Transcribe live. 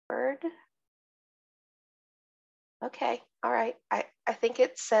Word. Okay, all right. I think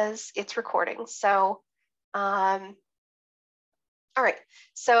it says it's recording. So, all right.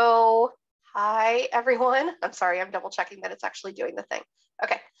 So, hi everyone. I'm sorry, I'm double checking that it's actually doing the thing.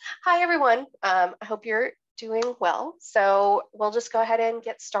 Okay. Hi everyone. I hope you're doing well. So we'll just go ahead and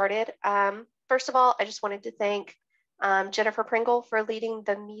get started. First of all, I just wanted to thank Jennifer Pringle for leading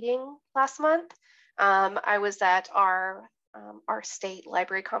the meeting last month. I was at our state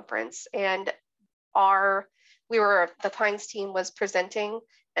library conference, and the Pines team was presenting,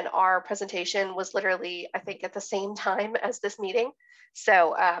 and our presentation was literally, I think, at the same time as this meeting.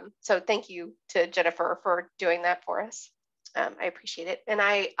 So, so thank you to Jennifer for doing that for us. I appreciate it. And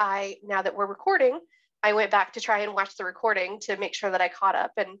I now that we're recording, I went back to try and watch the recording to make sure that I caught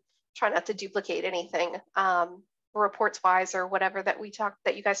up and try not to duplicate anything reports wise or whatever that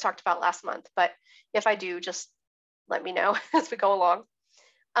you guys talked about last month. But if I do, just let me know as we go along.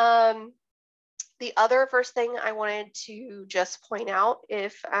 The other first thing I wanted to just point out,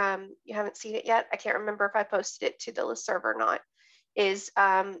 if you haven't seen it yet, I can't remember if I posted it to the listserv or not, is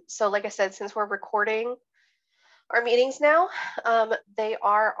so like I said, since we're recording our meetings now, they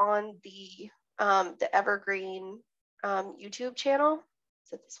are on the Evergreen YouTube channel.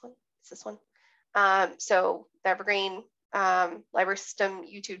 Is it this one? It's this one. So the Evergreen Library System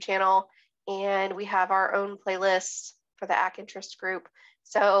YouTube channel, and we have our own playlist for the Acq Interest Group.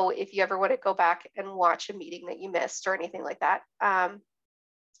 So if you ever want to go back and watch a meeting that you missed or anything like that. And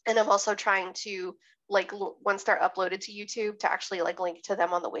I'm also trying to, like, once they're uploaded to YouTube, to actually like link to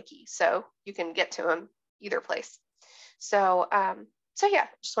them on the wiki, so you can get to them either place. So, so yeah,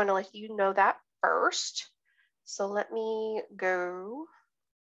 just want to let you know that first. So let me go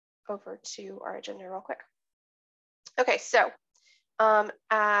over to our agenda real quick. Okay, so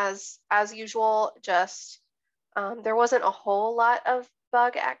as usual, just there wasn't a whole lot of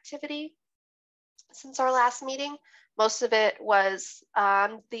bug activity since our last meeting. Most of it was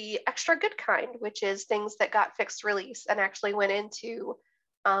the extra good kind, which is things that got fixed release and actually went into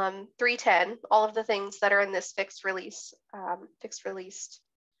 3.10. All of the things that are in this fixed released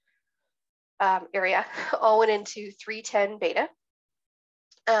area all went into 3.10 beta.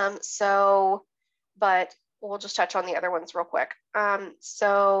 But we'll just touch on the other ones real quick.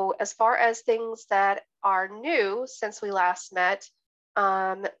 So as far as things that are new since we last met,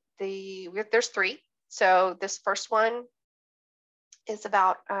 there's 3. So this first one is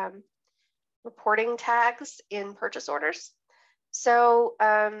about reporting tags in purchase orders. So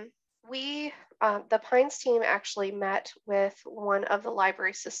the Pines team actually met with one of the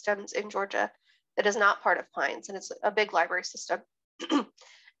library systems in Georgia that is not part of Pines, and it's a big library system.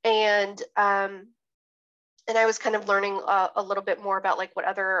 And I was kind of learning a little bit more about like what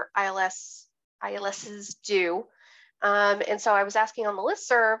other ILSs do. And so I was asking on the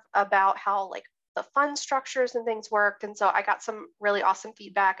listserv about how like the fund structures and things worked. And so I got some really awesome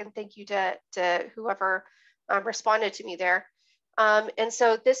feedback, and thank you to whoever responded to me there. And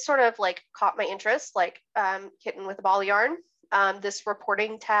so this sort of like caught my interest, like kitten with a ball of yarn, this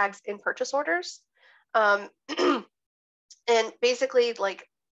reporting tags in purchase orders. And basically, like,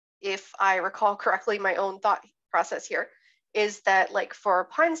 if I recall correctly, my own thought process here is that, like, for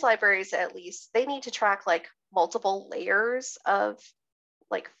Pines libraries, at least, they need to track like multiple layers of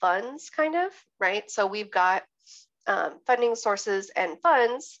like funds, kind of, right? So we've got funding sources and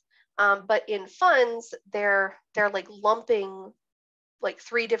funds, but in funds, they're like lumping like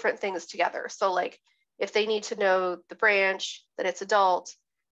 3 different things together. So like if they need to know the branch, that it's adult,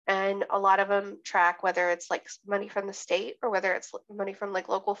 and a lot of them track whether it's like money from the state or whether it's money from like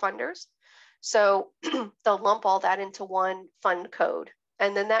local funders. So they'll lump all that into one fund code.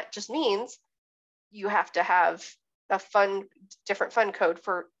 And then that just means you have to have a different fund code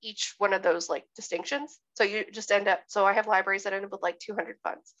for each one of those like distinctions. So you just end up, so I have libraries that end up with like 200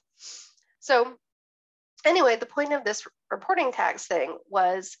 funds. So anyway, the point of this reporting tags thing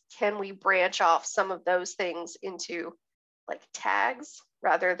was, can we branch off some of those things into like tags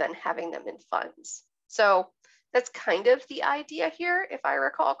rather than having them in funds? So that's kind of the idea here, if I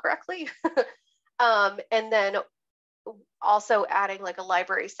recall correctly. And then also adding like a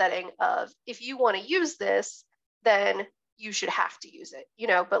library setting of, if you want to use this, then you should have to use it, you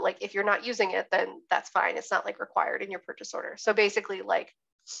know, but like if you're not using it, then that's fine. It's not like required in your purchase order. So basically, like,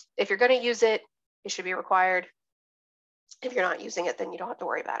 if you're going to use it, it should be required. If you're not using it, then you don't have to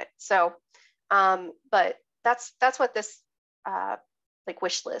worry about it. So, but that's what this like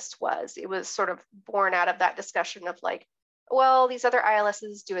wish list was. It was sort of born out of that discussion of like, well, these other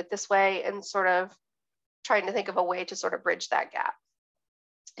ILSs do it this way, and sort of trying to think of a way to sort of bridge that gap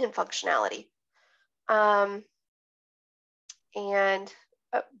in functionality. And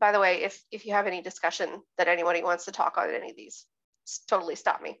by the way, if you have any discussion that anybody wants to talk on any of these, totally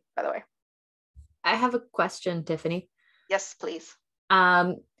stop me, by the way. I have a question, Tiffany. Yes, please.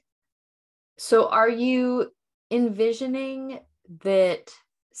 So are you envisioning that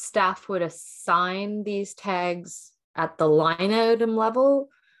staff would assign these tags at the line item level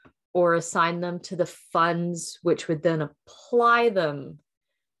or assign them to the funds, which would then apply them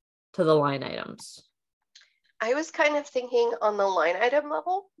to the line items? I was kind of thinking on the line item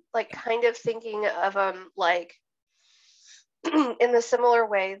level, like kind of thinking of like in the similar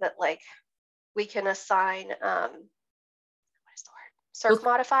way that like we can assign what is the word? Circ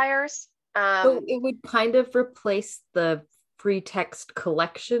modifiers. So it would kind of replace the free text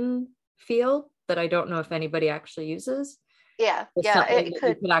collection field that I don't know if anybody actually uses. Yeah, With yeah, something it that you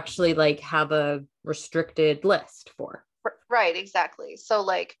could. could actually like have a restricted list for. Right, exactly. So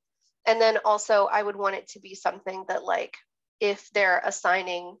like, and then also I would want it to be something that like if they're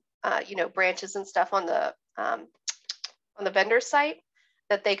assigning branches and stuff on the vendor site,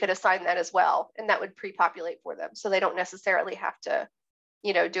 that they could assign that as well, and that would pre-populate for them, so they don't necessarily have to,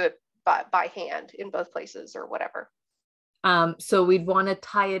 do it by hand in both places or whatever. So we'd want to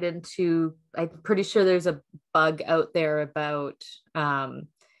tie it into, I'm pretty sure there's a bug out there about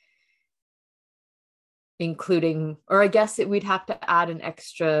including, or I guess we'd have to add an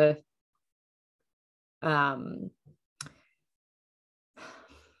extra one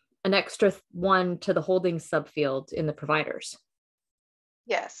to the holding subfield in the providers.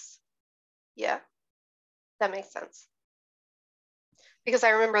 Yes. Yeah, that makes sense. Because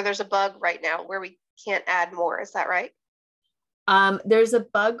I remember there's a bug right now where we can't add more. Is that right? There's a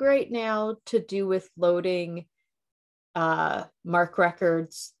bug right now to do with loading MARC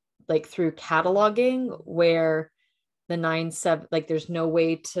records like through cataloging where the 9-7, like there's no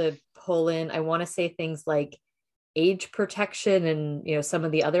way to pull in, I want to say things like age protection and some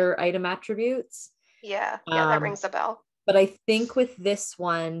of the other item attributes. Yeah, that rings a bell. But I think with this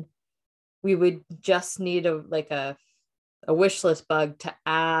one, we would just need a wish list bug to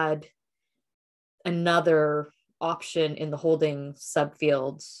add another option in the holding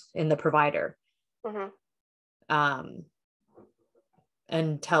subfields in the provider. Mm-hmm.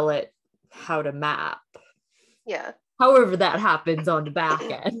 And tell it how to map. Yeah. However that happens on the back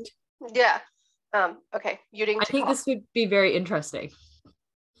end. Yeah. Okay. I think this would be very interesting.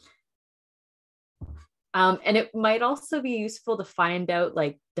 And it might also be useful to find out,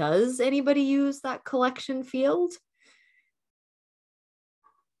 like, does anybody use that collection field?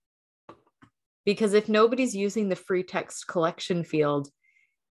 Because if nobody's using the free text collection field,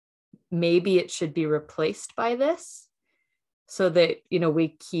 maybe it should be replaced by this so that,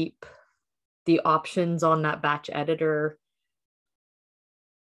 we keep the options on that batch editor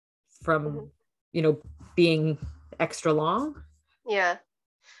from, being extra long. Yeah.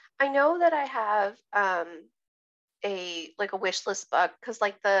 I know that I have a wish list bug because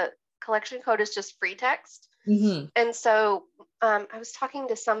like the collection code is just free text. Mm-hmm. And so I was talking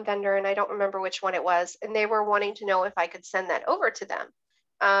to some vendor and I don't remember which one it was, and they were wanting to know if I could send that over to them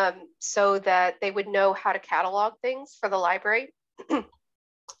so that they would know how to catalog things for the library.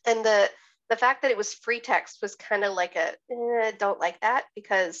 And the fact that it was free text was kind of like don't like that,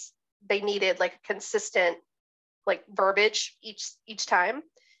 because they needed like a consistent like verbiage each time.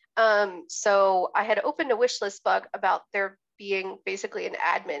 So I had opened a wish list bug about there being basically an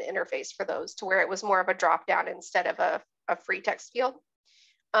admin interface for those, to where it was more of a drop down instead of a free text field.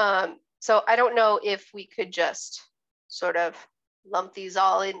 So I don't know if we could just sort of lump these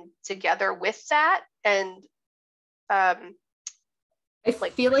all in together with that and I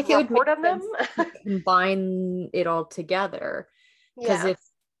feel like it would make on them. To combine it all together, because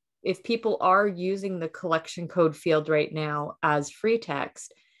if people are using the collection code field right now as free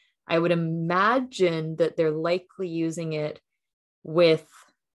text, I would imagine that they're likely using it with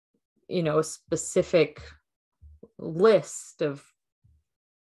a specific list of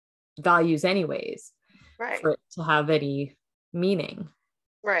values anyways, right, for it to have any meaning.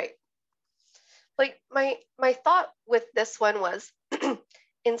 Right. Like my thought with this one was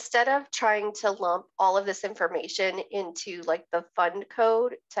instead of trying to lump all of this information into like the fund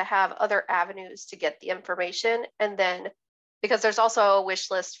code, to have other avenues to get the information. And then because there's also a wish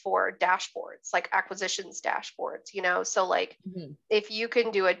list for dashboards, like acquisitions dashboards, so like if you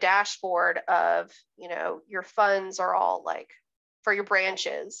can do a dashboard of, your funds are all like for your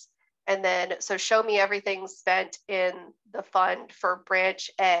branches, and then so show me everything spent in the fund for branch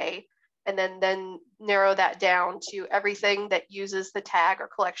A, and then narrow that down to everything that uses the tag or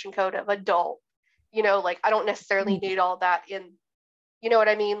collection code of adult. Like I don't necessarily need all that in, what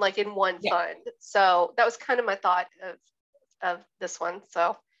I mean, like in one fund. So that was kind of my thought of of this one.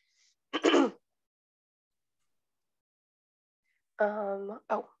 So, oh,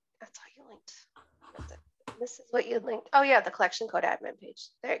 that's how you linked. This is what you linked. Oh yeah, the collection code admin page.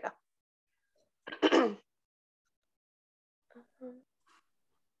 There you go.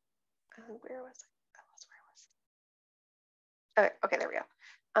 Where was I? I lost where I was. Okay, there we go.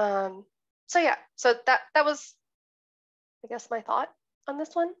 So yeah, so that was, I guess, my thought on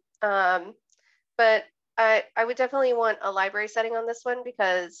this one. But I would definitely want a library setting on this one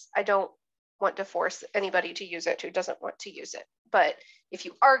because I don't want to force anybody to use it who doesn't want to use it. But if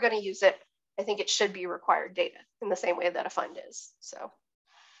you are going to use it, I think it should be required data in the same way that a fund is. So,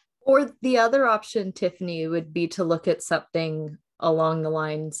 or the other option, Tiffany, would be to look at something along the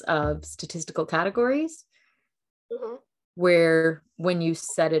lines of statistical categories, where when you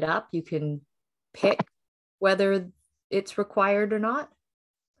set it up, you can pick whether it's required or not.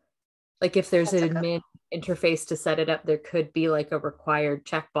 Like if there's an admin interface to set it up, there could be like a required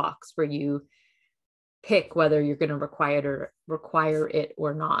checkbox where you pick whether you're going to require it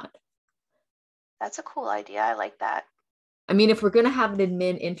or not. That's a cool idea. I like that. I mean, if we're going to have an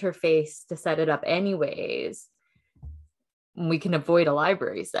admin interface to set it up anyways, we can avoid a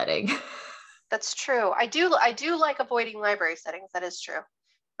library setting. That's true. I do like avoiding library settings. That is true.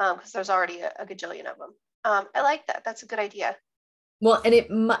 Because there's already a gajillion of them. I like that. That's a good idea. Well,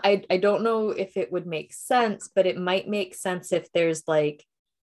 and I don't know if it would make sense, but it might make sense if there's like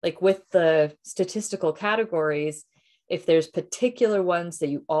with the statistical categories, if there's particular ones that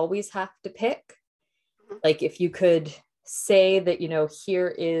you always have to pick, like if you could say that,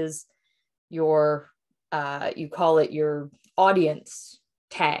 here is your, you call it your audience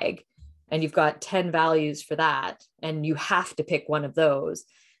tag, and you've got 10 values for that, and you have to pick one of those,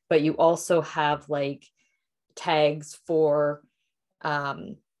 but you have like tags for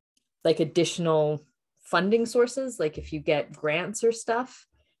like additional funding sources, like if you get grants or stuff,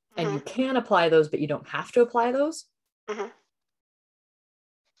 and you can apply those, but you don't have to apply those. Because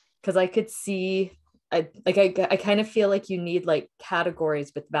I could see, I kind of feel like you need like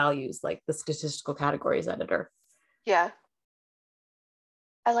categories with values, like the statistical categories editor. Yeah.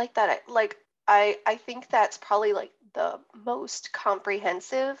 I like that. Like, I think that's probably like the most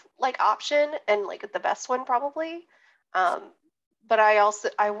comprehensive like option and like the best one probably. But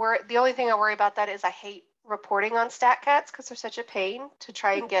the only thing I worry about that is I hate reporting on StatCats because they're such a pain to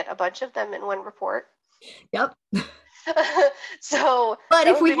try and get a bunch of them in one report. Yep. So, but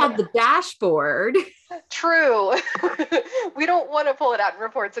if we had the dashboard. True. We don't want to pull it out in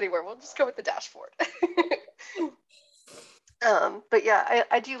reports anywhere. We'll just go with the dashboard. But yeah,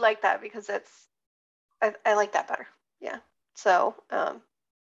 I do like that because I like that better. Yeah. So,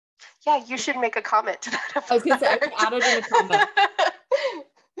 yeah, you should make a comment to that. I was going to say, I can add it in a comment.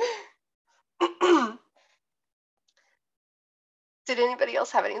 Did anybody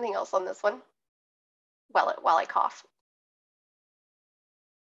else have anything else on this one? While I cough.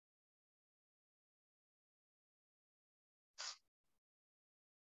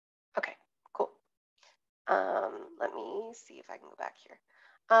 Okay, cool. Let me see if I can go back here.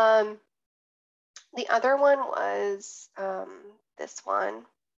 The other one was this one.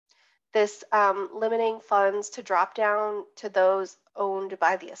 This limiting funds to drop down to those owned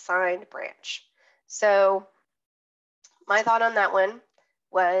by the assigned branch. So my thought on that one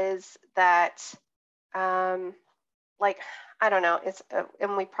was that, like, I don't know,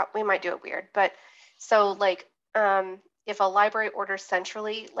 and we might do it weird, but so like, if a library orders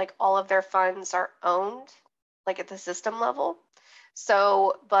centrally, like all of their funds are owned, like at the system level.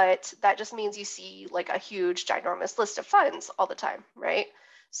 So, but that just means you see like a huge, ginormous list of funds all the time, right?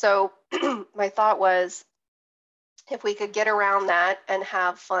 So my thought was, if we could get around that and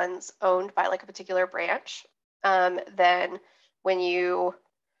have funds owned by like a particular branch, then when you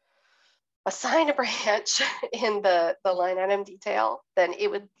assign a branch in the line item detail, then it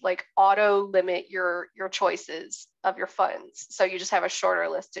would like auto limit your choices of your funds. So you just have a shorter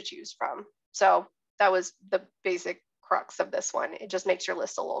list to choose from. So that was the basic crux of this one. It just makes your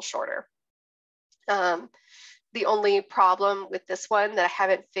list a little shorter. The only problem with this one that I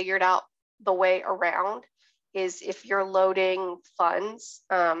haven't figured out the way around is if you're loading funds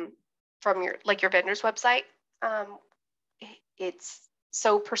from your vendor's website, it's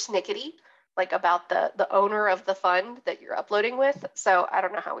so persnickety, like about the owner of the fund that you're uploading with. So I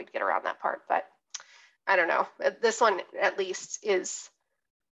don't know how we'd get around that part, but I don't know. This one at least is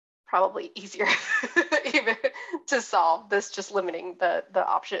probably easier even to solve, this just limiting the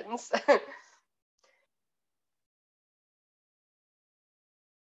options.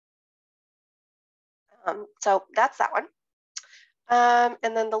 So that's that one. And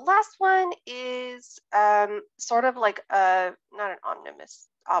then the last one is sort of like not an omnibus,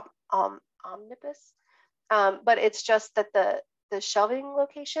 omnibus, but it's just that the shelving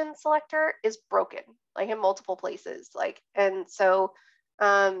location selector is broken, like in multiple places. Like, and so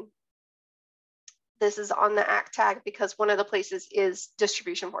this is on the Acq tag because one of the places is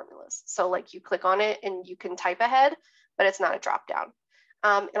distribution formulas. So like you click on it and you can type ahead, but it's not a drop down.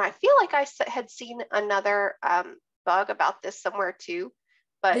 And I feel like I had seen another bug about this somewhere too,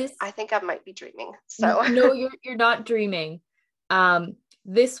 but I think I might be dreaming. So no, you're not dreaming.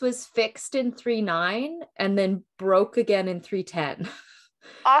 This was fixed in 3.9 and then broke again in 3.10.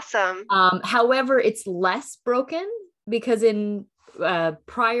 Awesome. However, it's less broken because in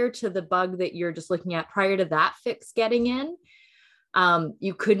prior to the bug that you're just looking at, prior to that fix getting in,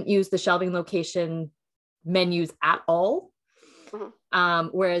 you couldn't use the shelving location menus at all. Mm-hmm.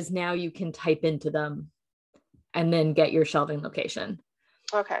 Whereas now you can type into them and then get your shelving location.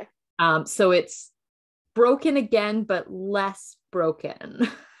 Okay. So it's broken again, but less broken.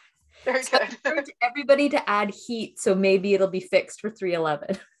 Very so good. I encourage everybody to add heat, so maybe it'll be fixed for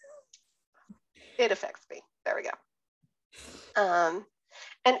 3.11. It affects me. There we go. And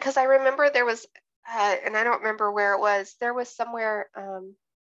because I remember there was, and I don't remember where it was. There was somewhere. Where was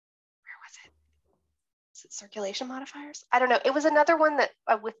it? Is it circulation modifiers? I don't know. It was another one that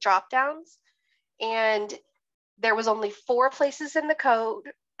with drop downs, and there was only 4 places in the code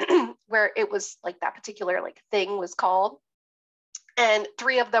where it was like that particular like thing was called, and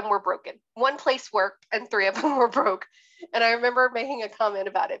 3 of them were broken. 1 place worked and 3 of them were broke. And I remember making a comment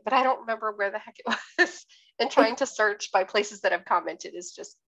about it, but I don't remember where the heck it was. And trying to search by places that have commented is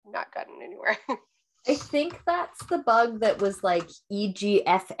just not gotten anywhere. I think that's the bug that was like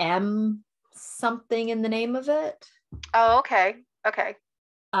EGFM something in the name of it. Oh, okay. Okay.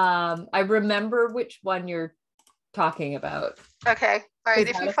 I remember which one you're talking about. Okay. All right.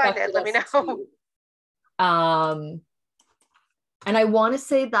 If you find it, let me know. And I want to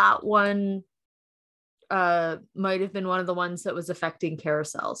say that one might have been one of the ones that was affecting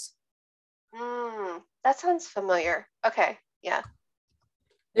carousels. That sounds familiar. Okay. Yeah.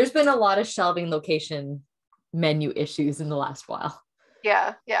 There's been a lot of shelving location menu issues in the last while.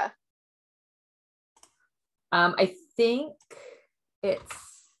 Yeah. Yeah. I think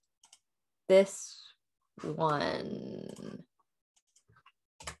it's this one.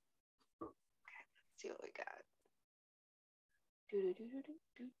 Okay, let's see what we got.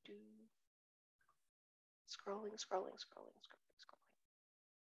 Scrolling. Okay.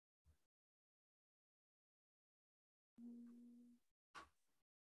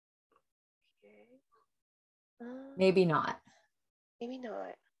 Maybe not. Maybe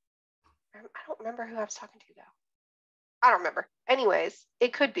not. I don't remember who I was talking to though. I don't remember. Anyways,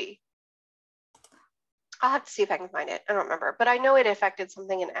 it could be. I'll have to see if I can find it. I don't remember, but I know it affected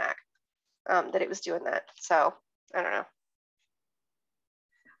something in Acq that it was doing that. So I don't know.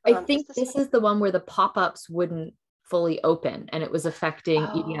 I think this is the one where the pop-ups wouldn't fully open and it was affecting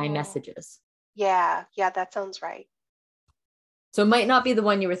EDI messages. Yeah, that sounds right. So it might not be the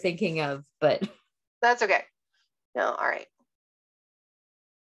one you were thinking of, but that's okay. No, all right.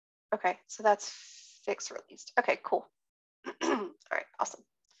 Okay, so that's fix released. Okay, cool. All right, awesome.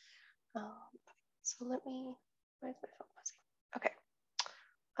 So let me, where's my phone buzzing? Okay,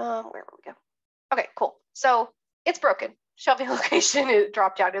 where will we go? Okay, cool. So it's broken. Shelving location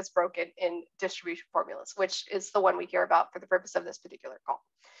drop down is broken in distribution formulas, which is the one we hear about for the purpose of this particular call.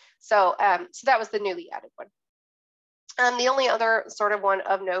 So, so that was the newly added one. The only other sort of one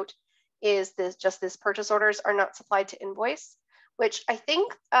of note is this purchase orders are not supplied to invoice, which I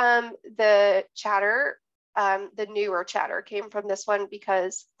think the chatter, the newer chatter came from this one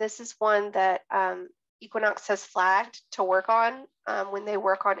because this is one that Equinox has flagged to work on when they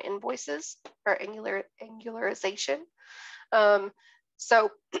work on invoices or angularization.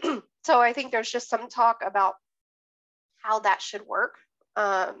 So I think there's just some talk about how that should work.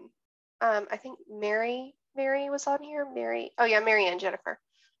 I think Mary was on here. Mary and Jennifer,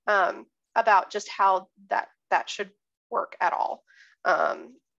 about just how that should work at all. Are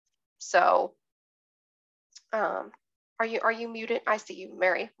you muted? I see you,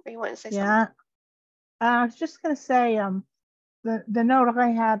 Mary. Are you wanting to say something? Yeah, I was just going to say the note I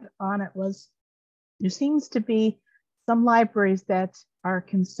had on it was there seems to be some libraries that are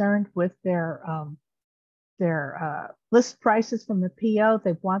concerned with their list prices from the PO.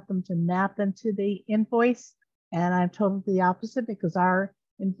 They want them to map into the invoice, and I'm totally the opposite because our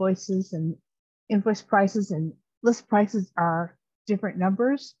invoices and invoice prices and list prices are different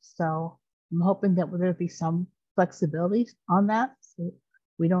numbers. So I'm hoping that there'll be some flexibility on that. So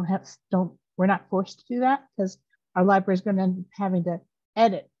we're not forced to do that because our library is going to end up having to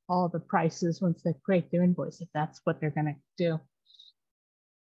edit all the prices once they create their invoice, if that's what they're going to do.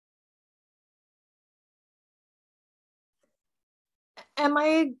 Am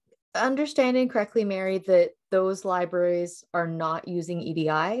I understanding correctly, Mary, that those libraries are not using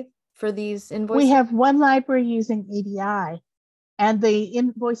EDI for these invoices? We have one library using EDI, and the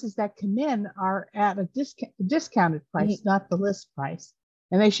invoices that come in are at a discounted price, not the list price.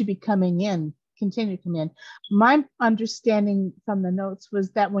 And they should be coming in, continue to come in. My understanding from the notes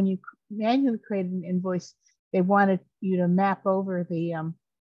was that when you manually created an invoice, they wanted you to map over the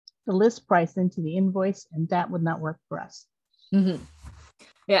list price into the invoice, and that would not work for us. Mm-hmm.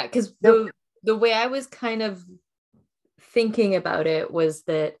 Yeah, because the way I was kind of thinking about it was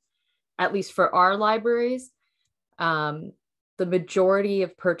that, at least for our libraries, the majority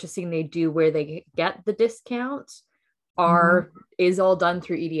of purchasing they do where they get the discounts is all done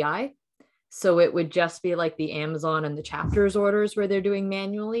through EDI. So it would just be like the Amazon and the chapters orders where they're doing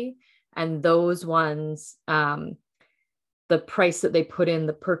manually. And those ones, the price that they put in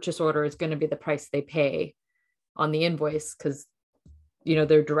the purchase order is going to be the price they pay on the invoice, because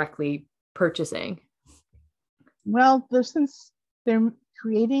they're directly purchasing. Well, since they're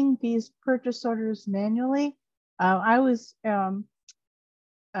creating these purchase orders manually, I was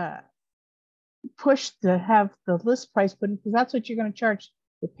pushed to have the list price put in, because that's what you're going to charge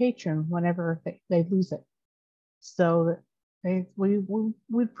the patron whenever they lose it. So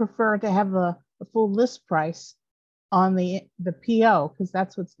we'd prefer to have the full list price on the PO, because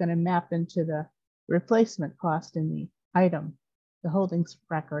that's what's going to map into the replacement cost in the item, the holdings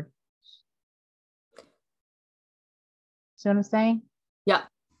record. See what I'm saying? Yeah.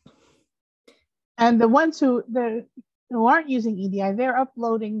 And the ones who aren't using EDI, they're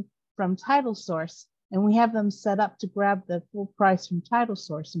uploading from Title Source, and we have them set up to grab the full price from Title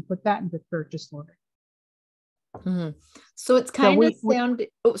Source and put that in the purchase order. Mm-hmm. So it's kind of sound.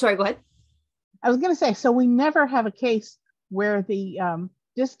 Oh, sorry. Go ahead. I was going to say, so we never have a case where the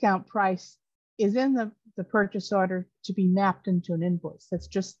discount price is in the purchase order to be mapped into an invoice. That's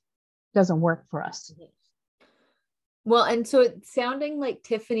just doesn't work for us. Well, and so it's sounding like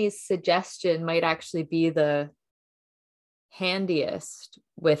Tiffany's suggestion might actually be the handiest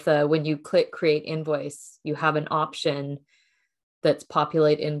with when you click create invoice, you have an option that's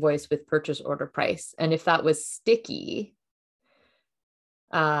populate invoice with purchase order price. And if that was sticky,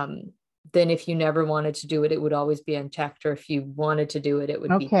 then if you never wanted to do it, it would always be unchecked. Or if you wanted to do it, it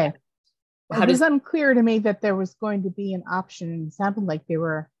would be checked. It was unclear to me that there was going to be an option. It sounded like they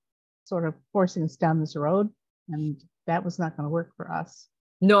were sort of forcing us down this road, and that was not going to work for us.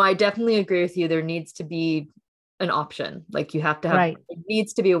 No, I definitely agree with you. There needs to be an option. Like you have to have, right. It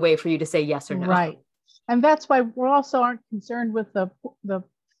needs to be a way for you to say yes or no. Right. And that's why we also aren't concerned with the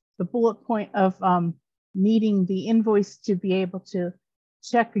bullet point of needing the invoice to be able to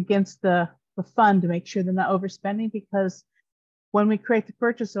check against the fund to make sure they're not overspending, because when we create the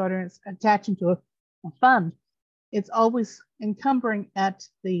purchase order and it's attaching to a fund, it's always encumbering at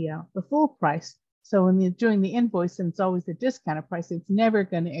the full price. So when you're doing the invoice and it's always a discounted price, it's never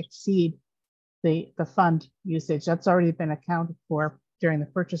going to exceed the fund usage. That's already been accounted for during the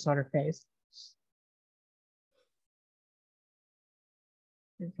purchase order phase.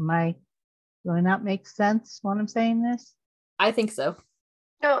 Am I really not make sense when I'm saying this? I think so.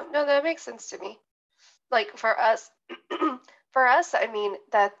 No, that makes sense to me. Like for us, I mean,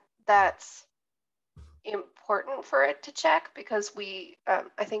 that's important for it to check, because we,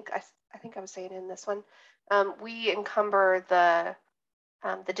 I think I was saying in this one, we encumber the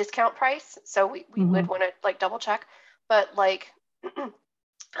discount price, so we would want to like double check. But like,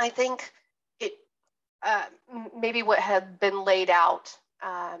 I think it maybe what had been laid out,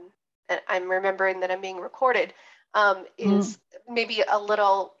 and I'm remembering that I'm being recorded, is maybe a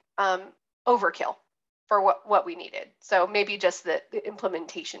little overkill for what we needed. So maybe just the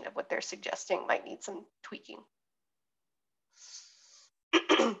implementation of what they're suggesting might need some tweaking.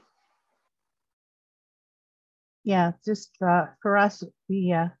 Yeah, just for us,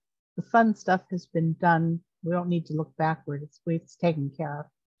 the fun stuff has been done. We don't need to look backward. It's taken care of.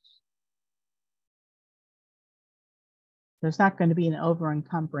 There's not going to be an over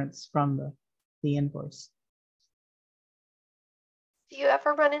encumbrance from the invoice. Do you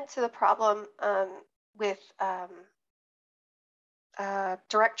ever run into the problem with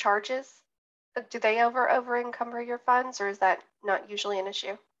direct charges? Do they over encumber your funds, or is that not usually an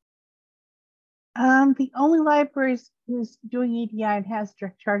issue? The only library who's doing EDI and has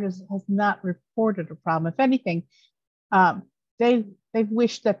direct charges has not reported a problem. If anything, they've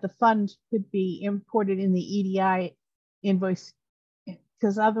wished that the fund could be imported in the EDI invoice,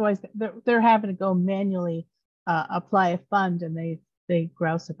 because otherwise they're having to go manually apply a fund, and they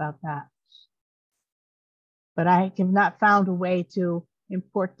grouse about that. But I have not found a way to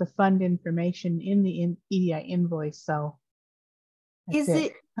import the fund information in the EDI invoice. So is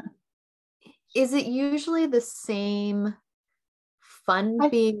it usually the same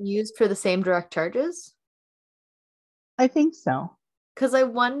fund being used for the same direct charges? I think so. Because I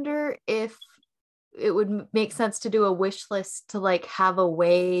wonder if it would make sense to do a wish list to like have a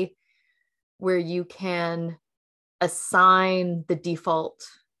way where you can assign the default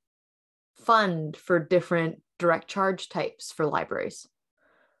fund for different direct charge types for libraries,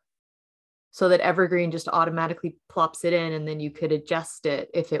 so that Evergreen just automatically plops it in, and then you could adjust it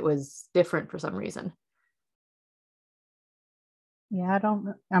if it was different for some reason. Yeah, I don't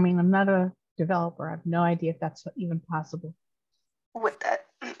know. I mean, I'm not a developer. I have no idea if that's even possible. Would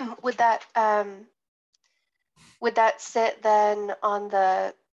that sit then on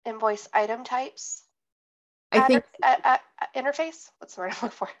the invoice item types? I think interface. What's the word I'm looking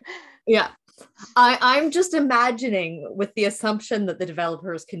for? Yeah, I'm just imagining with the assumption that the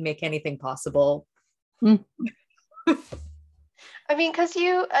developers can make anything possible. I mean, because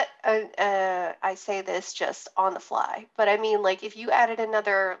I say this just on the fly, but I mean, like, if you added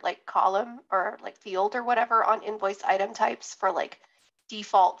another like column or like field or whatever on invoice item types for like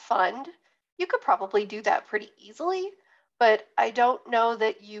default fund, you could probably do that pretty easily. But I don't know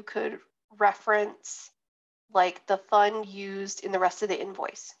that you could reference like the fund used in the rest of the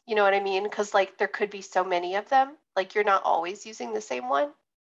invoice. You know what I mean? Because like there could be so many of them, like you're not always using the same one.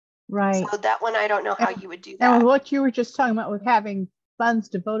 Right. So that one, I don't know how you would do that. And what you were just talking about with having funds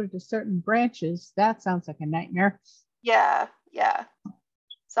devoted to certain branches, that sounds like a nightmare. Yeah.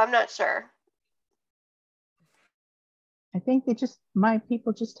 So I'm not sure. I think my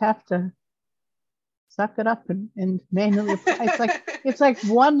people just have to suck it up and manually apply. It's like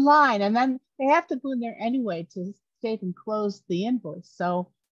one line, and then they have to go in there anyway to save and close the invoice.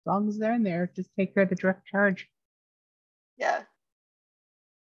 So as long as they're in there, just take care of the direct charge. Yeah.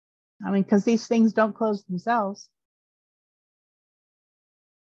 I mean, because these things don't close themselves.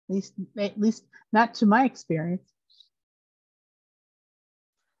 At least not to my experience.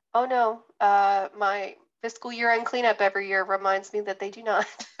 Oh no, my fiscal year-end cleanup every year reminds me that they do not.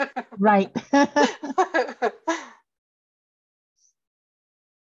 Right.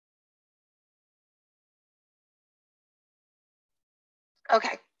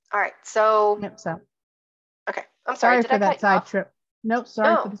 Okay. All right. So. Yep. So. Okay. I'm sorry. sorry. Did for I that cut you side off? trip. Nope.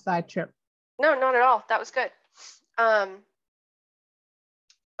 Sorry for the side trip. No, not at all. That was good.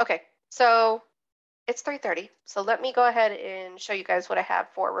 Okay. So it's 3:30. So let me go ahead and show you guys what I have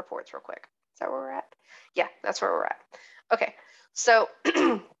for reports real quick. Is that where we're at? Yeah, that's where we're at. Okay. So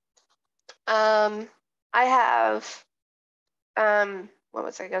I have what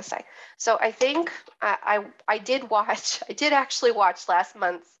was I gonna say? So I think I did actually watch last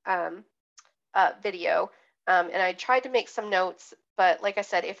month's video, and I tried to make some notes, but like I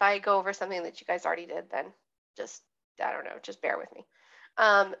said, if I go over something that you guys already did, then just, I don't know, just bear with me.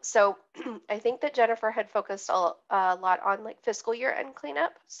 So I think that Jennifer had focused a lot on like fiscal year end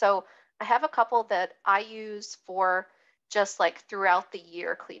cleanup. So I have a couple that I use for just like throughout the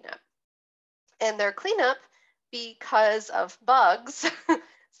year cleanup. And they're cleanup because of bugs.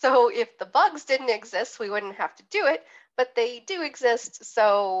 So if the bugs didn't exist, we wouldn't have to do it, but they do exist,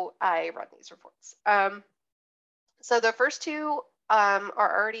 so I run these reports. So the first two are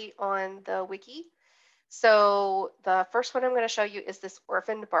already on the wiki. So the first one I'm going to show you is this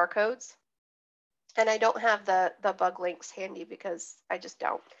orphaned barcodes. And I don't have the bug links handy because I just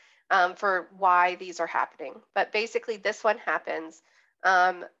don't, for why these are happening. But basically this one happens.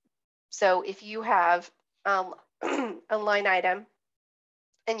 So if you have a line item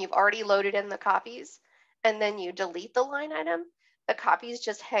and you've already loaded in the copies, and then you delete the line item, the copies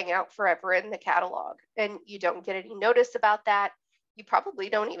just hang out forever in the catalog, and you don't get any notice about that. You probably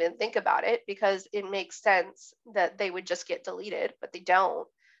don't even think about it because it makes sense that they would just get deleted, but they don't.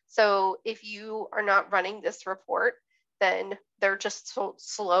 So if you are not running this report, then they're just so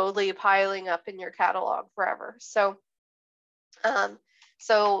slowly piling up in your catalog forever. So, I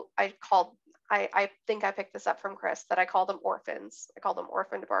think I picked this up from Chris, that I call them orphans. I call them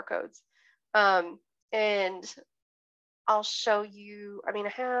orphaned barcodes. And I'll show you, I mean,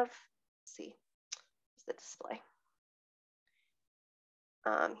 I have, let's see, where's the display?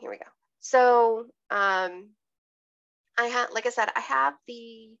 Here we go. So like I said, I have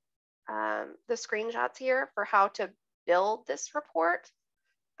the screenshots here for how to build this report.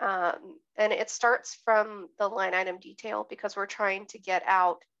 And it starts from the line item detail because we're trying to get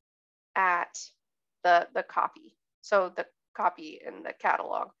out at the copy. So the copy in the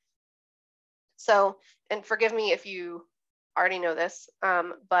catalog. So, and forgive me if you already know this,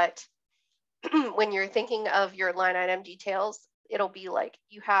 but when you're thinking of your line item details, it'll be like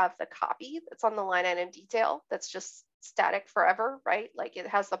you have the copy that's on the line item detail that's just static forever, right? Like it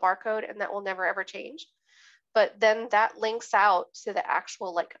has the barcode and that will never ever change. But then that links out to the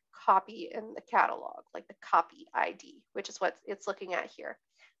actual like copy in the catalog, like the copy ID, which is what it's looking at here.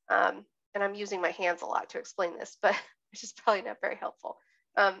 And I'm using my hands a lot to explain this, but which is probably not very helpful.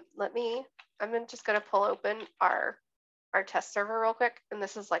 I'm just gonna pull open our test server real quick. And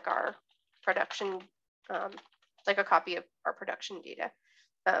this is like our production, like a copy of our production data,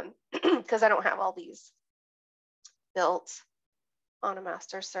 because I don't have all these built on a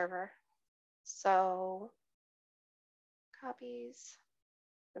master server. So copies,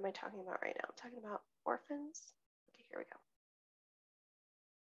 what am I talking about right now? I'm talking about orphans. Okay, here we go.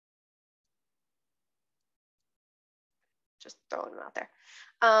 Just throwing them out there.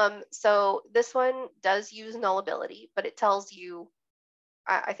 So this one does use nullability, but it tells you,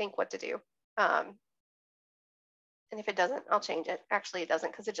 I think, what to do. And if it doesn't, I'll change it. Actually, it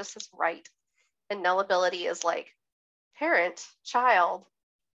doesn't, because it just says write. And nullability is like parent, child,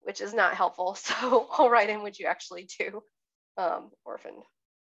 which is not helpful. So I'll write in what you actually do, orphaned.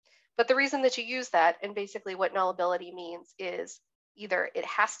 But the reason that you use that, and basically what nullability means, is either it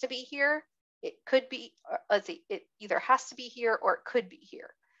has to be here, it could be, let's see, it either has to be here or it could be here.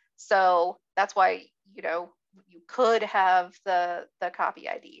 So that's why, you know, you could have the copy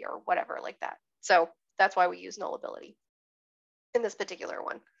ID or whatever like that. So that's why we use nullability in this particular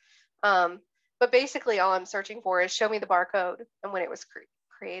one. But basically all I'm searching for is show me the barcode and when it was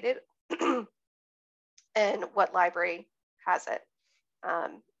created and what library has it.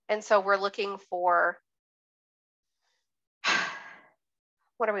 And so we're looking for,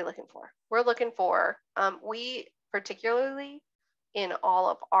 what are we looking for? We're looking for, we particularly in all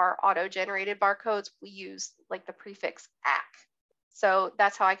of our auto-generated barcodes, we use like the prefix Acq. So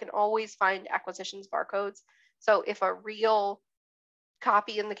that's how I can always find acquisitions barcodes. So if a real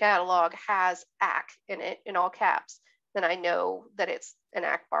copy in the catalog has Acq in it in all caps, then I know that it's an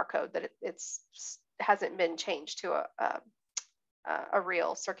Acq barcode, that it hasn't been changed to a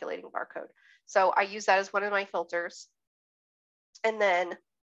real circulating barcode. So I use that as one of my filters. And then,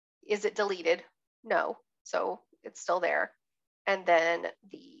 is it deleted? No, so it's still there. And then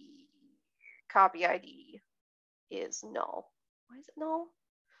the copy ID is null. Why is it null?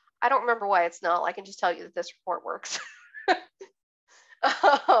 I don't remember why it's null. I can just tell you that this report works.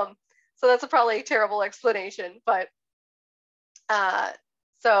 So that's probably a terrible explanation, but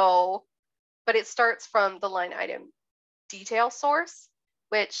but it starts from the line item detail source,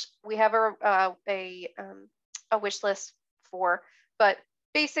 which we have a wish list for, but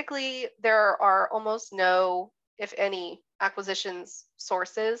basically there are almost no, if any, acquisitions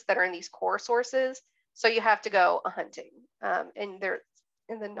sources that are in these core sources. So you have to go hunting, and they're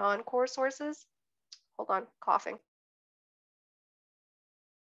in the non-core sources. Hold on, coughing.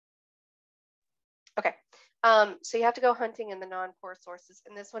 Okay, so you have to go hunting in the non-core sources,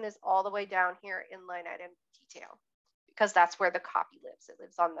 and this one is all the way down here in line item detail, because that's where the copy lives. It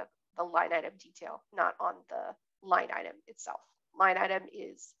lives on the line item detail, not on the line item itself. Line item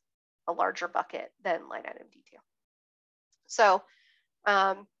is a larger bucket than line item detail. So,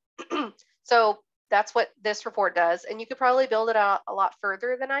 so that's what this report does. And you could probably build it out a lot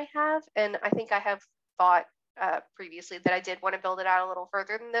further than I have. And I think I have thought previously that I did want to build it out a little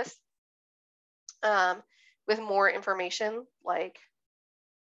further than this, with more information, like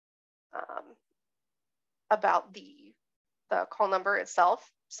about the call number itself.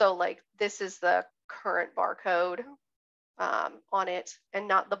 So like this is the current barcode on it, and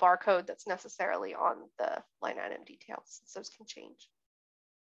not the barcode that's necessarily on the line item details, since those can change.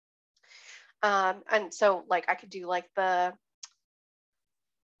 And so like I could do like the,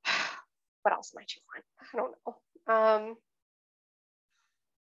 what else might you want? I don't know.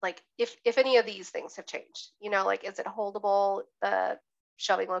 Like if any of these things have changed, you know, like is it holdable, the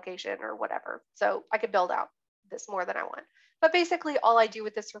shelving location or whatever. So I could build out this more than I want. But basically all I do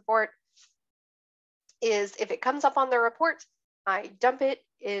with this report is if it comes up on the report, I dump it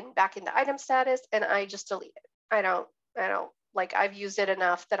back into item status and I just delete it. I don't like, I've used it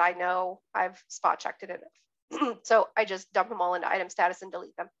enough that I know I've spot checked it enough. So I just dump them all into item status and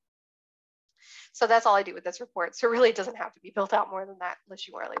delete them. So that's all I do with this report. So really it doesn't have to be built out more than that unless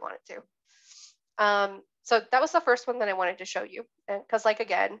you really want it to. So that was the first one that I wanted to show you. And because like,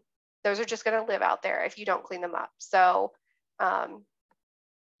 again, those are just going to live out there if you don't clean them up. So,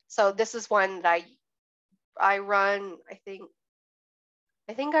 so this is one that I run, I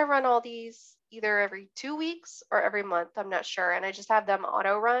think I run all these either every 2 weeks or every month. I'm not sure. And I just have them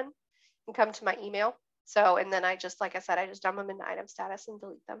auto run and come to my email. So, and then I just, like I said, I just dump them into item status and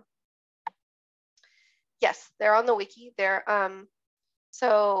delete them. Yes, they're on the wiki. They're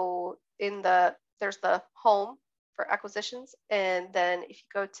so there's the home for acquisitions, and then if you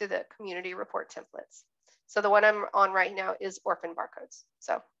go to the community report templates. So the one I'm on right now is orphan barcodes.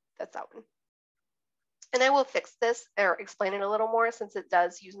 So that's that one. And I will fix this or explain it a little more since it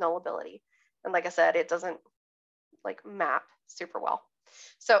does use nullability. And like I said, it doesn't like map super well.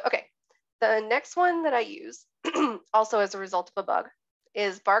 So, okay, the next one that I use also as a result of a bug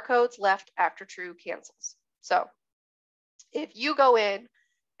is barcodes left after true cancels. So if you go in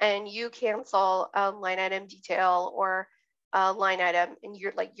and you cancel a line item detail or a line item and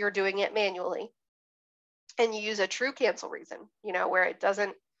you're doing it manually and you use a true cancel reason, where it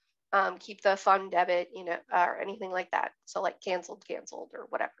doesn't keep the fund debit, or anything like that. So like canceled or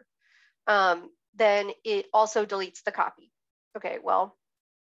whatever. Then it also deletes the copy. Okay, well,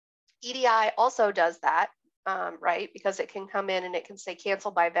 EDI also does that, right? Because it can come in and it can say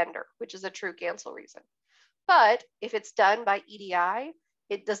cancel by vendor, which is a true cancel reason. But if it's done by EDI,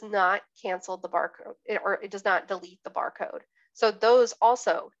 it does not cancel the barcode or it does not delete the barcode. So those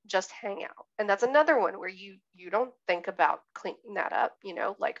also just hang out. And that's another one where you don't think about cleaning that up,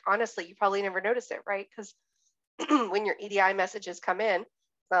 like honestly, you probably never notice it, right? Because when your EDI messages come in,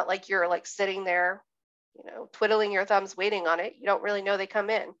 it's not like you're like sitting there, twiddling your thumbs waiting on it. You don't really know they come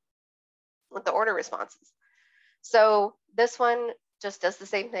in with the order responses. So this one just does the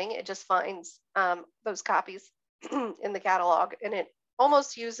same thing. It just finds those copies in the catalog, and it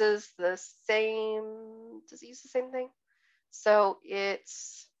almost uses the same, does it use the same thing? So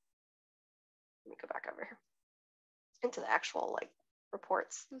it's, let me go back over here into the actual like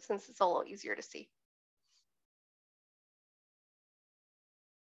reports, since it's a little easier to see.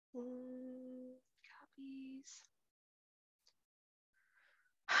 Copies.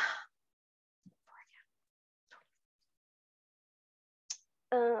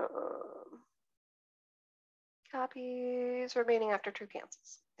 Copies remaining after true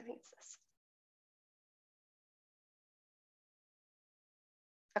cancels. I think it's this.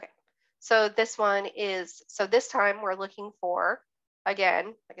 Okay, so this one is, so this time we're looking for,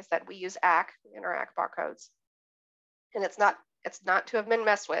 again, like I said, we use Acq in our Acq barcodes, and it's not to have been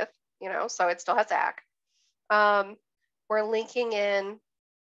messed with, so it still has Acq. We're linking in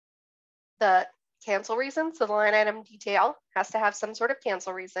the cancel reason. So the line item detail has to have some sort of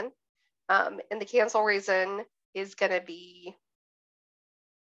cancel reason. And the cancel reason is going to be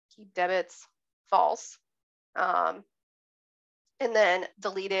keep debits false. And then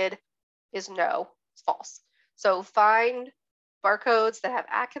deleted is no, it's false. So find barcodes that have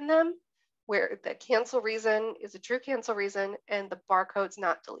Acq in them where the cancel reason is a true cancel reason and the barcode's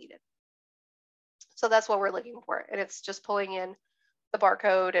not deleted. So that's what we're looking for. And it's just pulling in the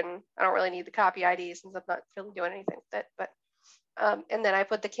barcode, and I don't really need the copy ID since I'm not really doing anything with it. But and then I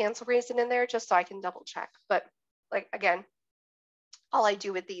put the cancel reason in there just so I can double check. But like, again, all I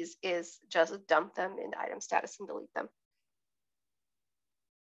do with these is just dump them into item status and delete them,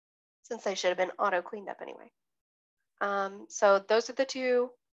 since they should have been auto cleaned up anyway. So those are the two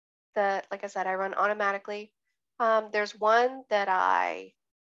that, like I said, I run automatically. There's one that I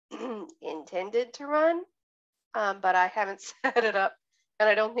intended to run, but I haven't set it up, and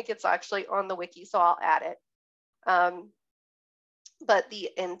I don't think it's actually on the wiki, so I'll add it. But the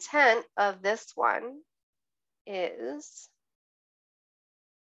intent of this one is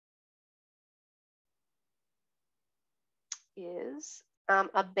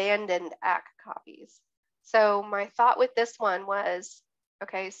abandoned Acq copies. So my thought with this one was,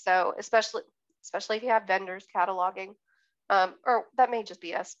 okay, so especially if you have vendors cataloging, or that may just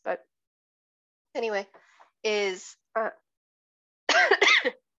be us, but anyway, is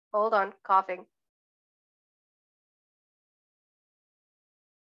hold on, coughing.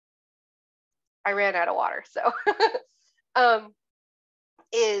 I ran out of water, so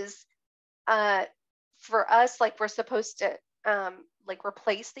for us, like we're supposed to like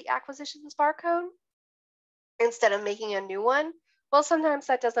replace the acquisitions barcode instead of making a new one. Well, sometimes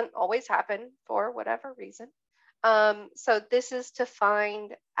that doesn't always happen for whatever reason. So this is to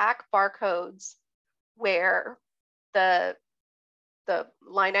find Acq barcodes where the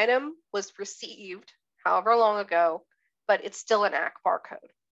line item was received however long ago, but it's still an Acq barcode,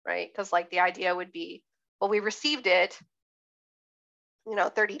 right? Because like the idea would be, well, we received it,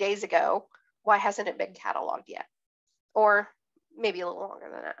 30 days ago. Why hasn't it been cataloged yet? Or maybe a little longer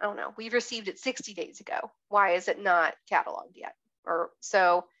than that. I don't know. We received it 60 days ago. Why is it not cataloged yet? Or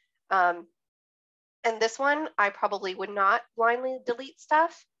so, and this one, I probably would not blindly delete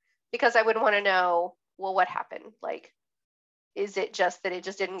stuff because I would want to know, well, what happened? Like, Is it just that it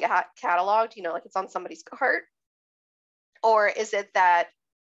just didn't get cataloged, you know, like it's on somebody's cart? Or is it that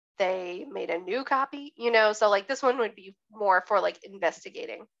they made a new copy, you know? So like this one would be more for like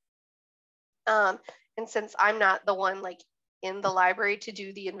investigating. And since I'm not the one like in the library to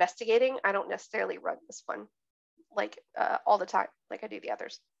do the investigating, I don't necessarily run this one like all the time like I do the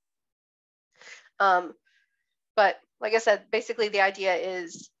others. But like I said, basically the idea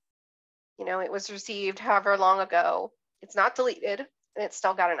is, you know, it was received however long ago, it's not deleted, and it's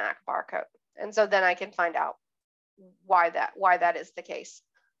still got an Acq barcode. And so then I can find out why that is the case.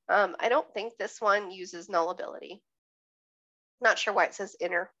 I don't think this one uses nullability. Not sure why it says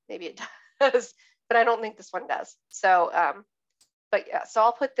inner. Maybe it does, but I don't think this one does. So, but yeah, so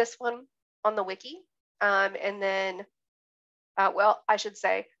I'll put this one on the wiki. And then, well, I should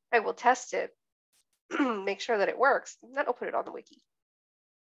say I will test it, make sure that it works, and then I'll put it on the wiki.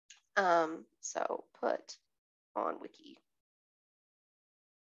 So put on wiki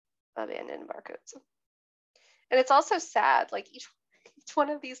abandoned barcodes. And it's also sad, like each one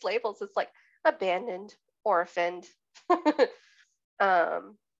of these labels is like abandoned, orphaned, barcodes.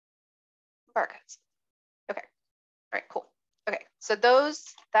 Okay, all right, cool. Okay, so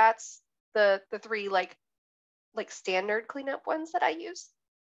that's the three like standard cleanup ones that I use.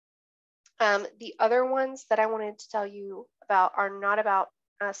 The other ones that I wanted to tell you about are not about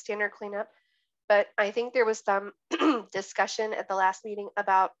standard cleanup, but I think there was some discussion at the last meeting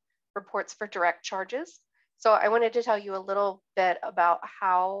about reports for direct charges. So I wanted to tell you a little bit about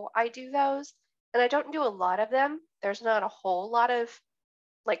how I do those. And I don't do a lot of them. There's not a whole lot of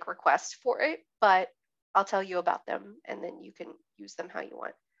like requests for it, but I'll tell you about them and then you can use them how you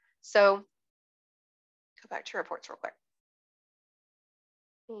want. So go back to reports real quick.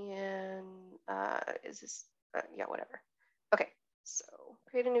 And is this, yeah, whatever. Okay, so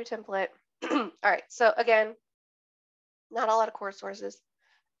create a new template. All right, so again, not a lot of core sources.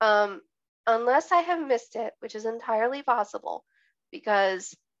 Unless I have missed it, which is entirely possible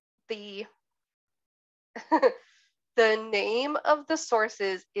because the the name of the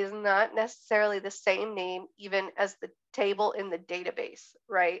sources is not necessarily the same name even as the table in the database,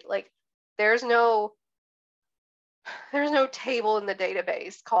 right? Like there's no table in the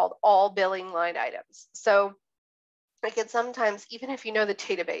database called all billing line items. So like it sometimes, even if you know the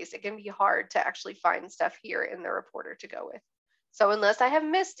database, it can be hard to actually find stuff here in the reporter to go with. So unless I have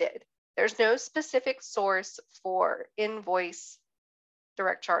missed it, there's no specific source for invoice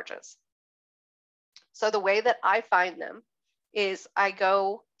direct charges. So the way that I find them is I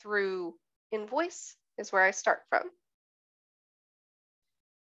go through invoice is where I start from.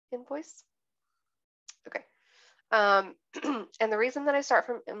 Invoice. Okay. And the reason that I start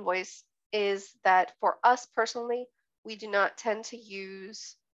from invoice is that for us personally, we do not tend to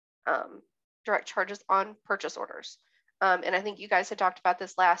use direct charges on purchase orders. And I think you guys had talked about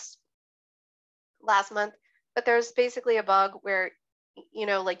this last month, but there's basically a bug where, you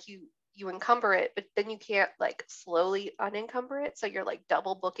know, like you encumber it, but then you can't like slowly unencumber it. So you're like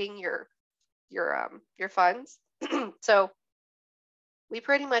double booking your funds. So we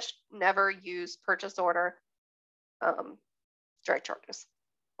pretty much never use purchase order direct charges.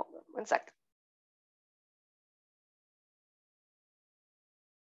 Hold on one sec.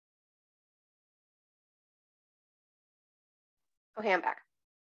 Okay, I'm back.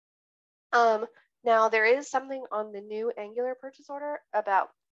 Now there is something on the new Angular purchase order about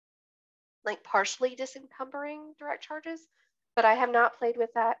like partially disencumbering direct charges, but I have not played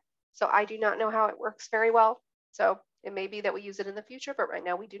with that, so I do not know how it works very well. So it may be that we use it in the future, but right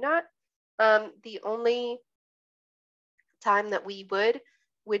now we do not. The only time that we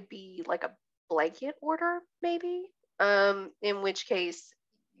would be like a blanket order, maybe, in which case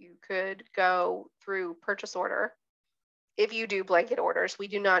you could go through purchase order. If you do blanket orders, we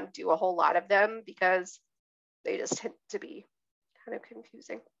do not do a whole lot of them because they just tend to be kind of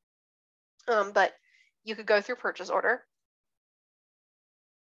confusing. But you could go through purchase order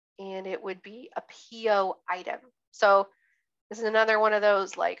and it would be a PO item. So this is another one of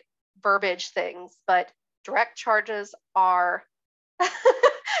those like verbiage things, but direct charges are,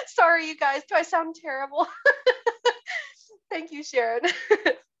 sorry, you guys, do I sound terrible? Thank you, Sharon.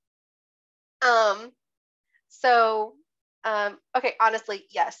 Okay, honestly,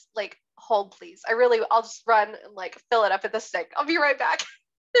 yes, like hold please. I'll just run and like fill it up at the sink. I'll be right back.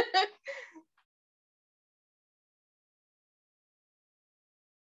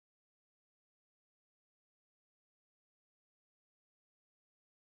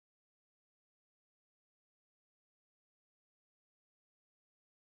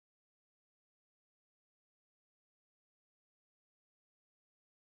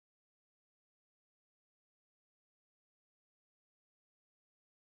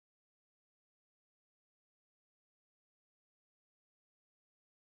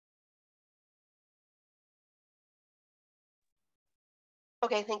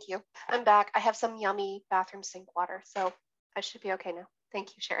 Okay, thank you. I'm back. I have some yummy bathroom sink water, so I should be okay now. Thank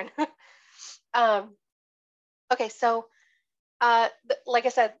you, Sharon. Okay, so like I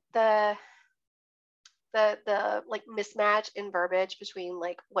said, the like mismatch in verbiage between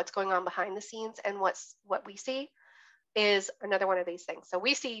like what's going on behind the scenes and what we see is another one of these things. So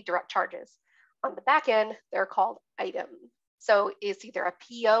we see direct charges. On the back end, they're called items. So it's either a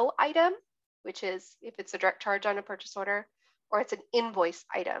PO item, which is if it's a direct charge on a purchase order, or it's an invoice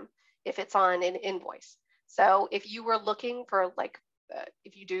item if it's on an invoice. So if you were looking for like,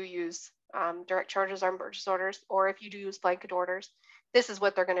 if you do use direct charges on purchase orders, or if you do use blanket orders, this is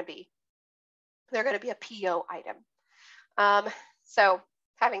what they're going to be. They're going to be a PO item. So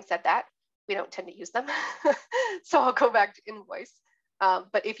having said that, we don't tend to use them. So I'll go back to invoice.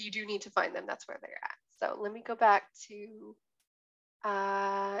 But if you do need to find them, that's where they're at. So let me go back to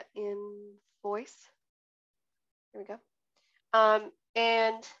invoice. Here we go.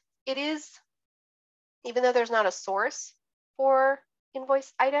 And it is, even though there's not a source for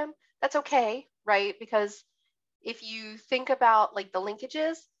invoice item, that's okay, right? Because if you think about like the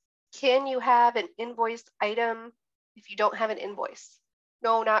linkages, can you have an invoice item if you don't have an invoice?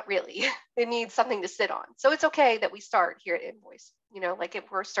 No, not really. It needs something to sit on. So it's okay that we start here at invoice. You know, like if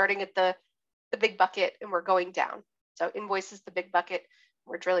we're starting at the big bucket and we're going down. So invoice is the big bucket.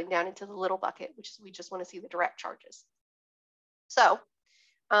 We're drilling down into the little bucket, which is we just want to see the direct charges. So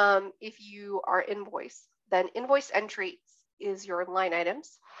if you are invoice, then invoice entries is your line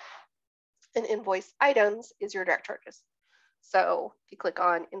items, and invoice items is your direct charges. So if you click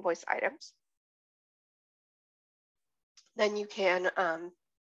on invoice items, then you can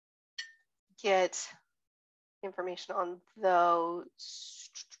get information on those.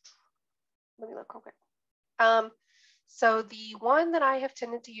 Let me look real quick. So the one that I have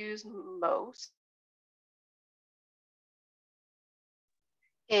tended to use most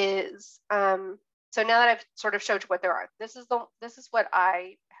is, so now that I've sort of showed you what there are, this is what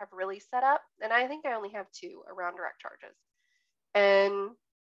I have really set up. And I think I only have 2 around direct charges. And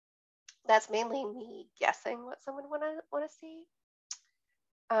that's mainly me guessing what someone want to see.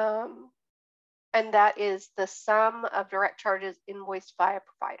 And that is the sum of direct charges invoiced by a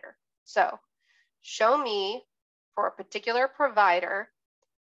provider. So show me for a particular provider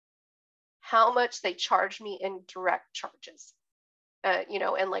how much they charge me in direct charges, you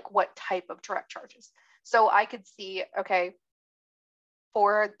know, and like what type of direct charges. So I could see, okay,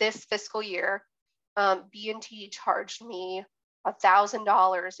 for this fiscal year, B&T charged me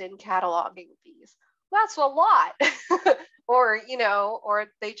 $1,000 in cataloging fees. That's a lot. Or, you know, or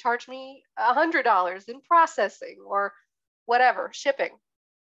they charge me $100 in processing or whatever, shipping.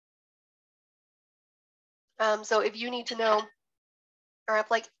 So if you need to know, or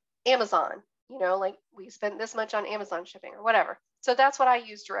if like Amazon, you know, like we spent this much on Amazon shipping or whatever. So that's what I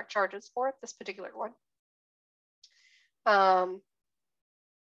use direct charges for, this particular one.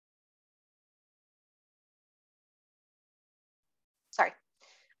 Sorry.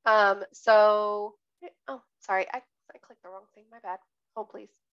 So, oh, sorry, I clicked the wrong thing, my bad. Oh, please.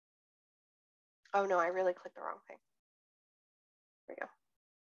 Oh no, I really clicked the wrong thing. There we go.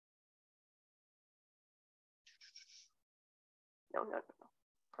 No.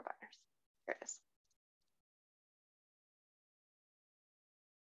 Providers. Here it is.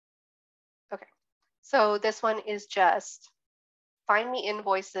 Okay. So this one is just find me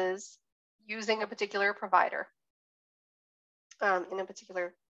invoices using a particular provider in a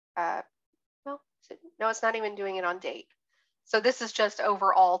particular, well, no, it's not even doing it on date. So this is just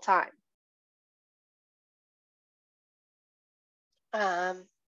overall time.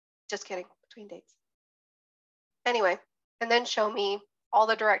 Just kidding, between dates. Anyway, and then show me all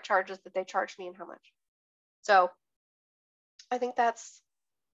the direct charges that they charged me and how much. So I think that's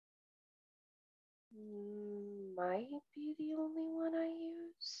might be the only one I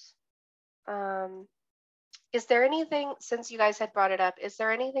use. Is there anything, since you guys had brought it up, is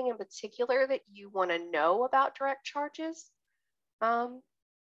there anything in particular that you want to know about direct charges? Particularly?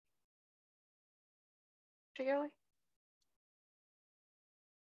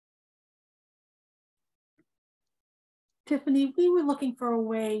 Tiffany, we were looking for a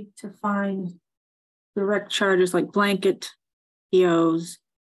way to find direct charges like blanket POs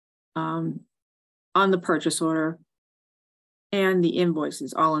on the purchase order and the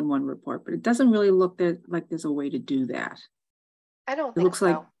invoices all in one report, but it doesn't really look like there's a way to do that. I don't it think looks so.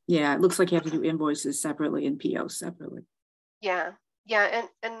 Like, yeah, it looks like you have to do invoices separately and POs separately. Yeah, and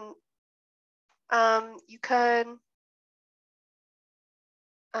you could,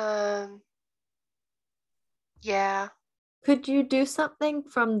 yeah. Could you do something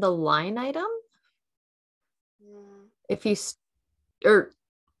from the line item? If you or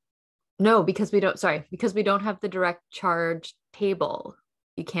no, because we don't have the direct charge table.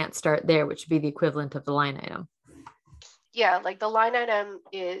 You can't start there, which would be the equivalent of the line item. Yeah, like the line item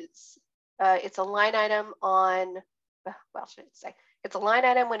is, it's a line item on, well, should I say, it's a line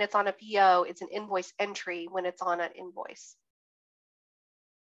item when it's on a PO, it's an invoice entry when it's on an invoice.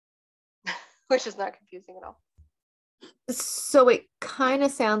 Which is not confusing at all. So it kind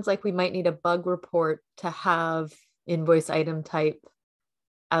of sounds like we might need a bug report to have invoice item type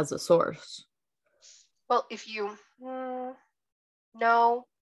as a source. Well, if you, no,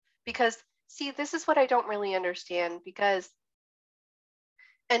 because see, this is what I don't really understand, because,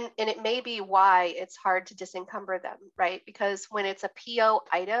 and it may be why it's hard to disencumber them, right? Because when it's a PO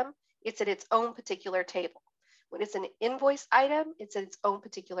item, it's in its own particular table. When it's an invoice item, it's in its own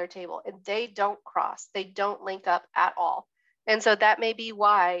particular table, and they don't cross, they don't link up at all. And so that may be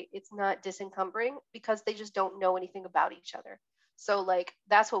why it's not disencumbering, because they just don't know anything about each other. So like,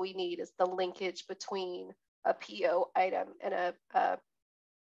 that's what we need, is the linkage between a PO item and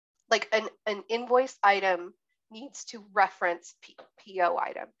like an invoice item needs to reference PO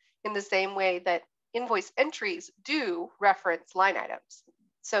item in the same way that invoice entries do reference line items.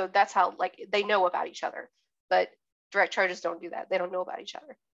 So that's how, like, they know about each other, but direct charges don't do that. They don't know about each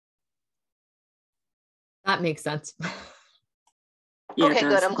other. That makes sense. Yeah, okay,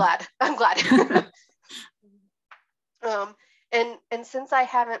 good. I'm glad. And since I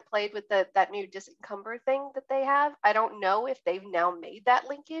haven't played with that new disencumber thing that they have, I don't know if they've now made that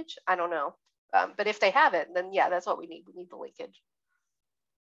linkage. I don't know. But if they haven't, then yeah, that's what we need. We need the linkage.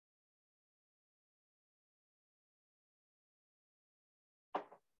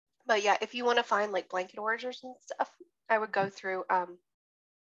 But yeah, if you want to find like blanket orders and stuff, I would go through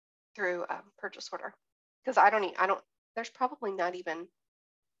purchase order, because there's probably not even,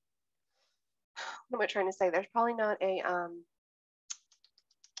 what am I trying to say? There's probably not a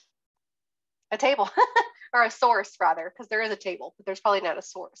table or a source rather, because there is a table, but there's probably not a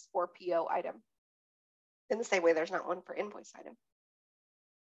source for PO item in the same way there's not one for invoice item.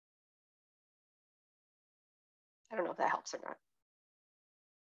 I don't know if that helps or not.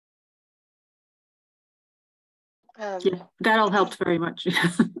 Yeah, that all helped very much.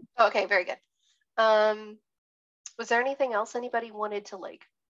 Okay, very good. Was there anything else anybody wanted to like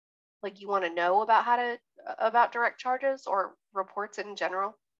you want to know about about direct charges or reports in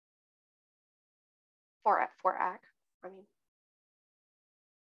general for Acq? I mean,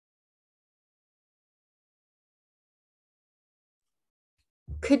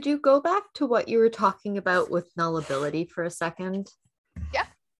 Could you go back to what you were talking about with nullability for a second? Yeah.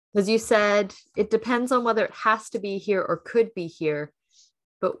 Because you said it depends on whether it has to be here or could be here,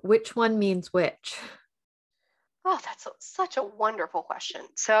 but which one means which? Oh, that's such a wonderful question.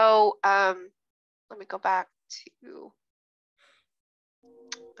 So let me go back to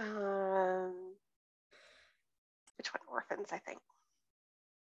which one? Orphans, I think.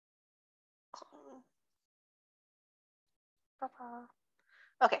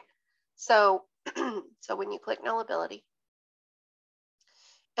 Okay, so so when you click nullability,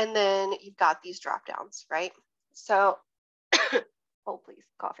 and then you've got these drop downs, right? So, oh, please,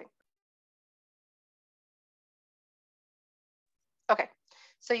 coughing. Okay,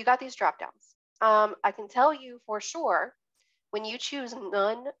 so you got these drop downs. I can tell you for sure, when you choose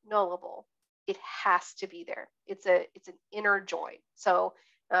none nullable, it has to be there. It's an inner join. So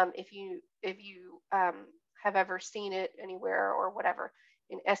if you have ever seen it anywhere or whatever,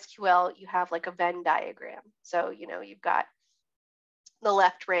 in SQL, you have like a Venn diagram. So, you've got the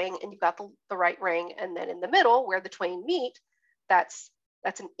left ring and you've got the right ring. And then in the middle where the twain meet, that's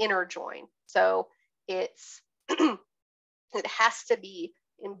an inner join. So it's, it has to be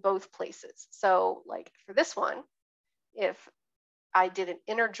in both places. So like for this one, if I did an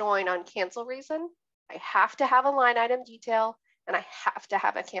inner join on cancel reason, I have to have a line item detail and I have to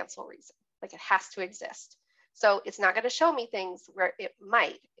have a cancel reason. Like it has to exist. So it's not going to show me things where it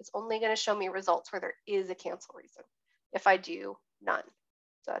might. It's only going to show me results where there is a cancel reason. If I do none,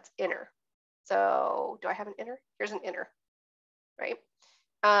 so that's inner. So do I have an inner? Here's an inner, right?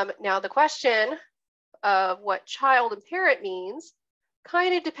 Now the question of what child and parent means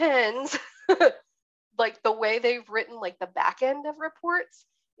kind of depends. Like the way they've written like the back end of reports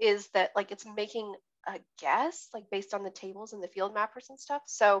is that like it's making a guess like based on the tables and the field mappers and stuff.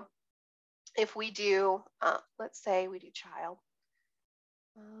 So if we do, let's say we do child,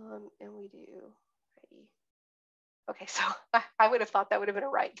 and we do ready. Okay, so I would have thought that would have been a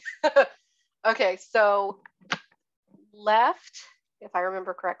right. Okay, so left, if I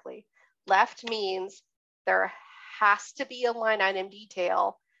remember correctly, left means there has to be a line item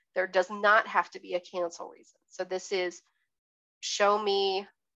detail. There does not have to be a cancel reason. So this is show me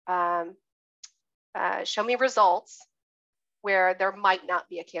results where there might not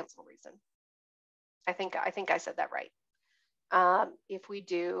be a cancel reason. I think I said that right. If we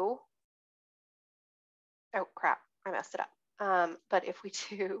do, oh crap, I messed it up. But if we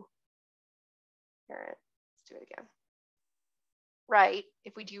do, here, let's do it again. Right,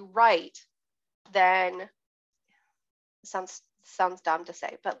 if we do right, then it sounds dumb to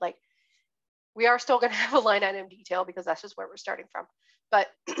say, but like we are still going to have a line item detail because that's just where we're starting from. But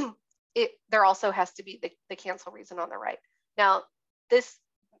there also has to be the cancel reason on the right. Now, this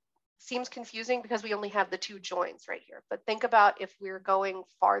seems confusing because we only have the 2 joins right here. But think about if we're going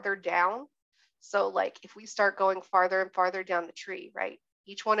farther down. So like if we start going farther and farther down the tree, right?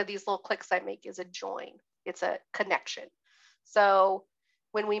 Each one of these little clicks I make is a join. It's a connection. So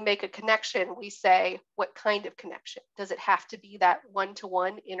when we make a connection, we say, what kind of connection? Does it have to be that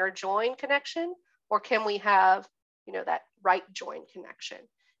one-to-one inner join connection? Or can we have, you know, that right join connection?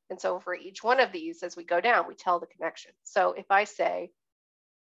 And so for each one of these, as we go down, we tell the connection. So if I say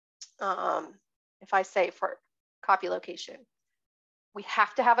for copy location, we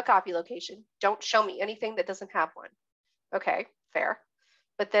have to have a copy location. Don't show me anything that doesn't have one. Okay, fair.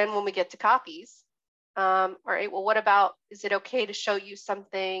 But then when we get to copies, all right, well, what about, is it okay to show you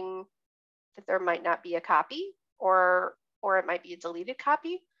something that there might not be a copy or it might be a deleted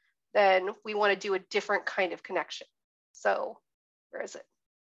copy? Then we want to do a different kind of connection. So where is it?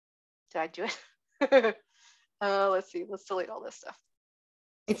 Did I do it? Let's see, let's delete all this stuff.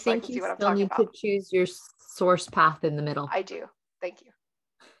 I think you still need to choose your source path in the middle. I do, thank you.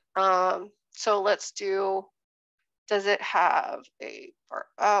 So let's do, does it have a,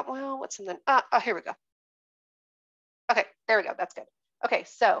 well, what's in the, oh, here we go. Okay, there we go, that's good. Okay,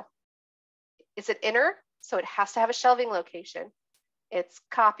 so it's an inner, so it has to have a shelving location. It's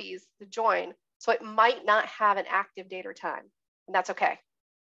copies, the join, so it might not have an active date or time, and that's okay.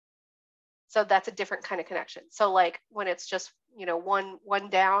 So that's a different kind of connection. So like when it's just, you know, one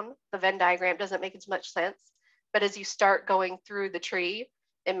down, the Venn diagram doesn't make as much sense. But as you start going through the tree,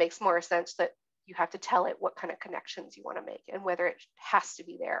 it makes more sense that you have to tell it what kind of connections you want to make and whether it has to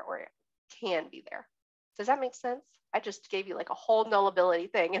be there or it can be there. Does that make sense? I just gave you like a whole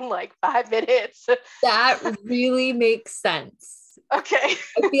nullability thing in like 5 minutes. That really makes sense. Okay.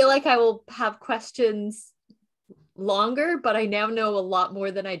 I feel like I will have questions longer, but I now know a lot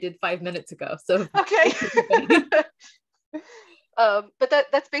more than I did 5 minutes ago. So okay. But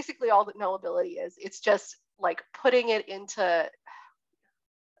that's basically all that nullability is. It's just like putting it into,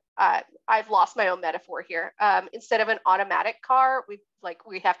 I've lost my own metaphor here. Instead of an automatic car,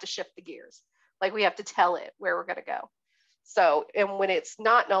 we have to shift the gears. Like we have to tell it where we're gonna go. So, and when it's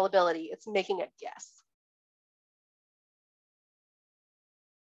not nullability, it's making a guess.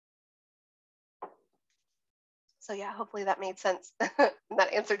 So yeah, hopefully that made sense.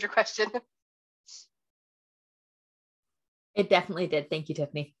 That answered your question. It definitely did. Thank you,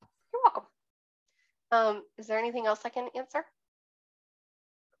 Tiffany. You're welcome. Is there anything else I can answer?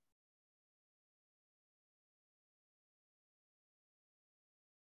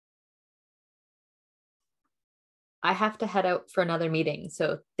 I have to head out for another meeting.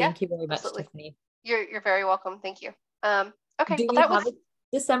 So thank you very much, absolutely. Tiffany. You're very welcome. Thank you. Okay. Do we have a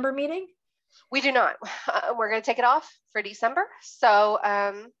December meeting? We do not. We're going to take it off for December. So,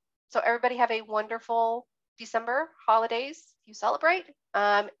 so everybody have a wonderful December holidays. You celebrate,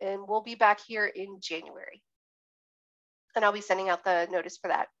 and we'll be back here in January. And I'll be sending out the notice for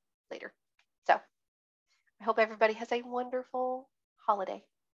that later. So I hope everybody has a wonderful holiday.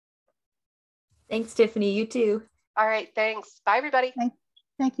 Thanks, Tiffany. You too. All right. Thanks. Bye, everybody.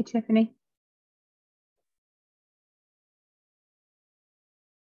 Thank you, Tiffany.